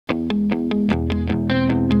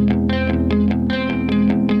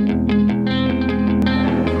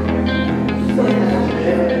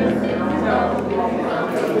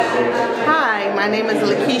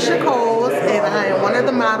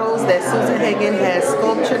Hagen has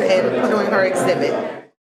sculptured and put on her exhibit.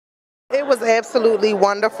 It was absolutely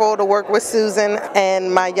wonderful to work with Susan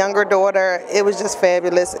and my younger daughter. It was just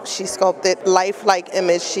fabulous. She sculpted lifelike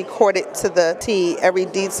image. She courted to the T every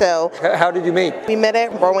detail. How did you meet? We met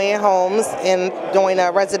at Rowan Homes and during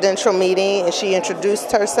a residential meeting, and she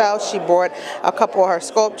introduced herself. She brought a couple of her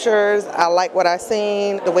sculptures. I like what I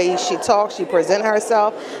seen, the way she talked, she presented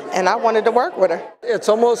herself, and I wanted to work with her. It's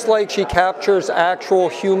almost like she captures actual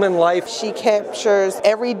human life. She captures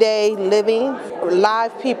everyday living,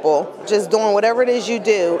 live people, just doing whatever it is you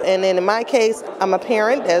do. And then in my case, I'm a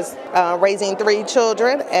parent that's raising 3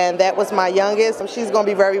 children, and that was my youngest. She's going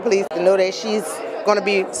to be very pleased to know that she's going to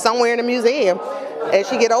be somewhere in the museum as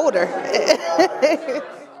she get older.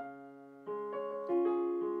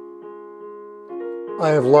 I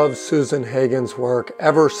have loved Susan Hagen's work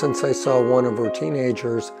ever since I saw one of her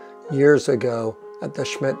teenagers years ago at the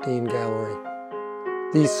Schmidt Dean Gallery.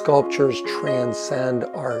 These sculptures transcend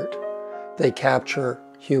art. They capture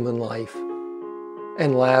human life.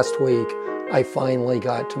 And last week, I finally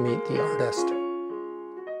got to meet the artist.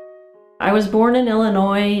 I was born in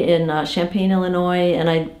Illinois, in Champaign, Illinois,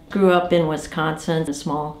 and I grew up in Wisconsin, a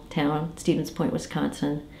small town, Stevens Point,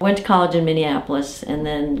 Wisconsin. Went to college in Minneapolis and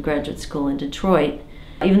then graduate school in Detroit.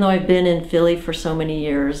 Even though I've been in Philly for so many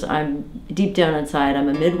years, I'm deep down inside, I'm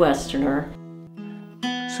a Midwesterner.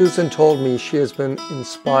 Susan told me she has been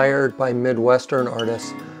inspired by Midwestern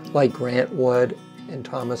artists like Grant Wood and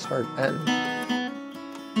Thomas Hart Benton,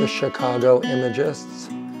 the Chicago Imagists,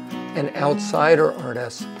 and outsider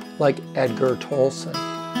artists like Edgar Tolson.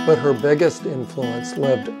 But her biggest influence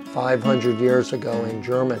lived 500 years ago in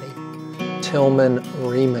Germany, Tilman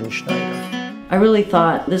Riemenschneider. I really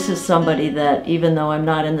thought this is somebody that, even though I'm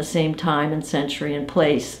not in the same time and century and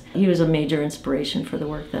place, he was a major inspiration for the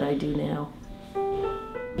work that I do now.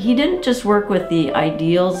 He didn't just work with the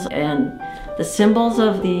ideals and the symbols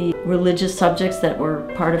of the religious subjects that were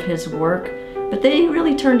part of his work, but they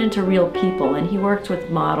really turned into real people, and he worked with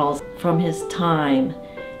models from his time.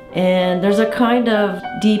 And there's a kind of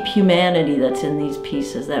deep humanity that's in these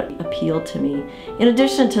pieces that appeal to me, in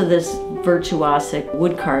addition to this virtuosic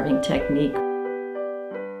wood carving technique.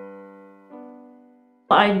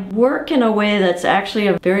 I work in a way that's actually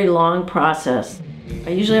a very long process. I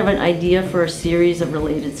usually have an idea for a series of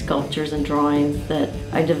related sculptures and drawings that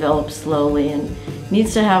I develop slowly, and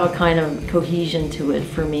needs to have a kind of cohesion to it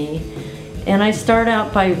for me. And I start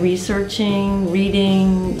out by researching,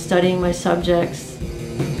 reading, studying my subjects.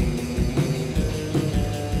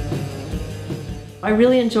 I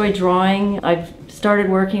really enjoy drawing. I've started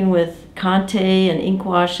working with Conte and ink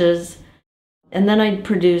washes, and then I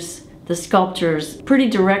produce the sculptures pretty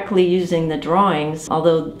directly using the drawings,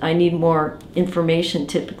 although I need more information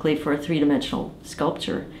typically for a 3-dimensional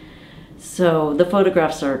sculpture. So the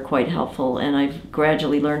photographs are quite helpful, and I've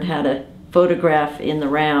gradually learned how to photograph in the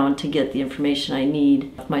round to get the information I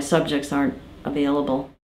need if my subjects aren't available.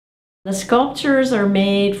 The sculptures are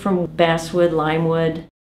made from basswood, limewood,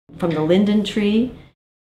 from the linden tree.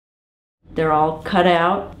 They're all cut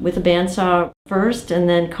out with a bandsaw first and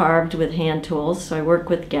then carved with hand tools. So I work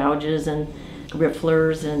with gouges and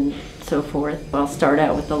rifflers and so forth. I'll start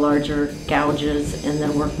out with the larger gouges and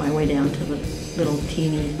then work my way down to the little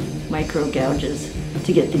teeny micro gouges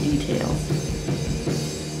to get the details.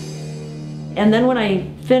 And then when I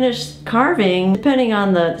finish carving, depending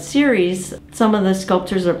on the series, some of the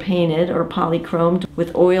sculptures are painted or polychromed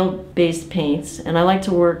with oil-based paints, and I like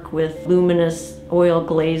to work with luminous oil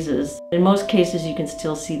glazes. In most cases, you can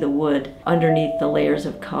still see the wood underneath the layers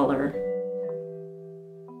of color.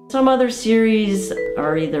 Some other series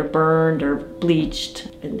are either burned or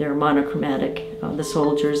bleached. They're monochromatic. The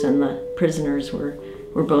soldiers and the prisoners were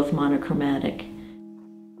both monochromatic.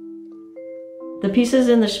 The pieces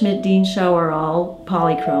in the Schmidt Dean show are all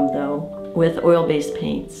polychrome, though, with oil-based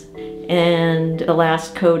paints. And the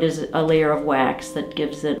last coat is a layer of wax that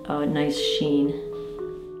gives it a nice sheen.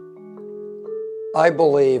 I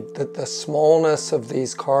believe that the smallness of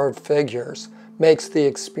these carved figures makes the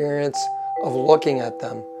experience of looking at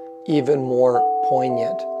them even more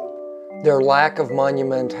poignant. Their lack of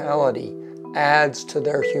monumentality adds to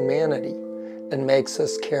their humanity and makes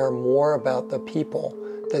us care more about the people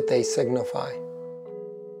that they signify.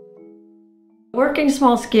 Working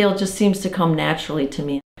small scale just seems to come naturally to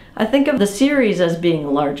me. I think of the series as being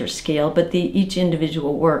a larger scale, but each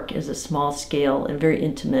individual work is a small scale and very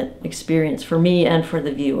intimate experience for me and for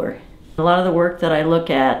the viewer. A lot of the work that I look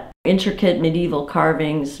at, intricate medieval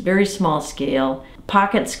carvings, very small scale,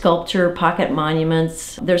 pocket sculpture, pocket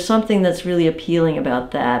monuments, there's something that's really appealing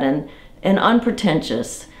about that and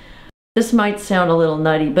unpretentious. This might sound a little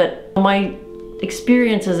nutty, but my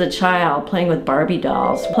experience as a child, playing with Barbie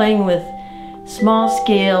dolls, playing with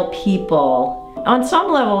small-scale people. On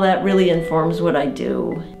some level, that really informs what I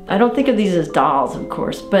do. I don't think of these as dolls, of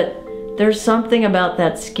course, but there's something about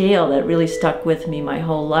that scale that really stuck with me my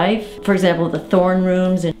whole life. For example, the Thorn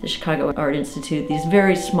rooms in the Chicago Art Institute, these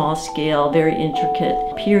very small-scale, very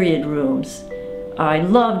intricate period rooms. I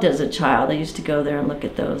loved as a child. I used to go there and look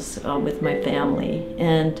at those with my family.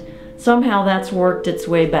 And somehow that's worked its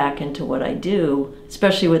way back into what I do,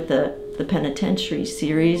 especially with the Penitentiary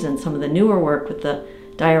series and some of the newer work with the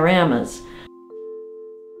dioramas.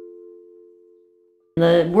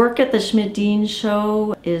 The work at the Schmidt Dean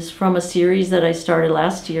show is from a series that I started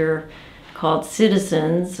last year called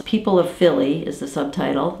Citizens. People of Philly is the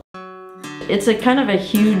subtitle. It's a kind of a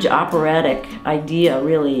huge operatic idea,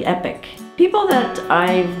 really epic. People that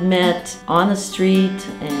I've met on the street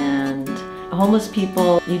and homeless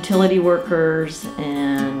people, utility workers,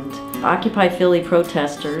 and Occupy Philly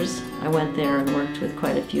protesters. I went there and worked with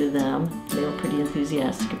quite a few of them. They were pretty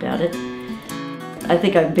enthusiastic about it. I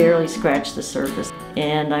think I've barely scratched the surface,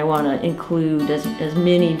 and I want to include as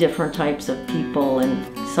many different types of people and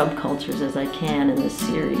subcultures as I can in this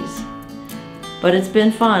series. But it's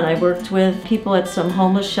been fun. I worked with people at some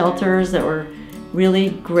homeless shelters that were really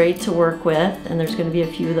great to work with, and there's going to be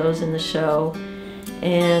a few of those in the show.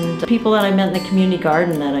 And people that I met in the community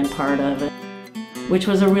garden that I'm part of, which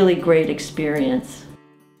was a really great experience.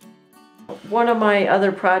 One of my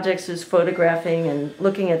other projects is photographing and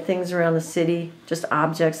looking at things around the city, just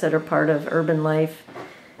objects that are part of urban life.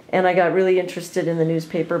 And I got really interested in the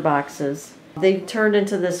newspaper boxes. They've turned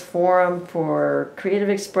into this forum for creative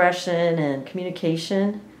expression and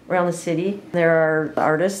communication around the city. There are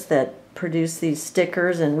artists that produce these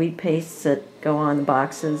stickers and wheat pastes that go on the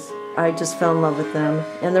boxes. I just fell in love with them.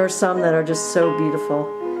 And there are some that are just so beautiful.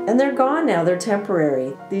 And they're gone now, they're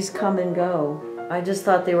temporary. These come and go. I just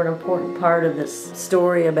thought they were an important part of this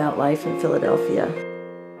story about life in Philadelphia.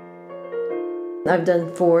 I've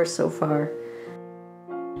done 4 so far.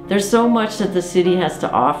 There's so much that the city has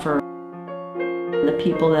to offer. The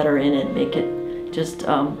people that are in it make it just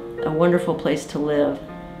a wonderful place to live.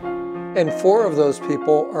 And 4 of those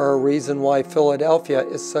people are a reason why Philadelphia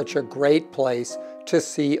is such a great place to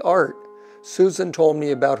see art. Susan told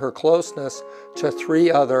me about her closeness to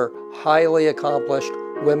 3 other highly accomplished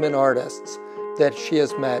women artists that she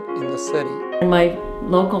has met in the city. And my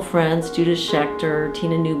local friends, Judith Schechter,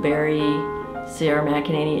 Tina Newberry, Sarah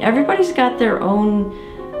McEnany, everybody's got their own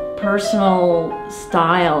personal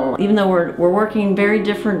style. Even though we're working very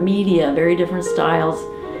different media, very different styles,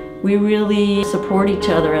 we really support each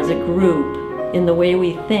other as a group in the way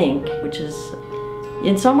we think, which is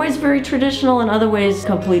in some ways very traditional, in other ways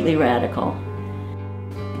completely radical.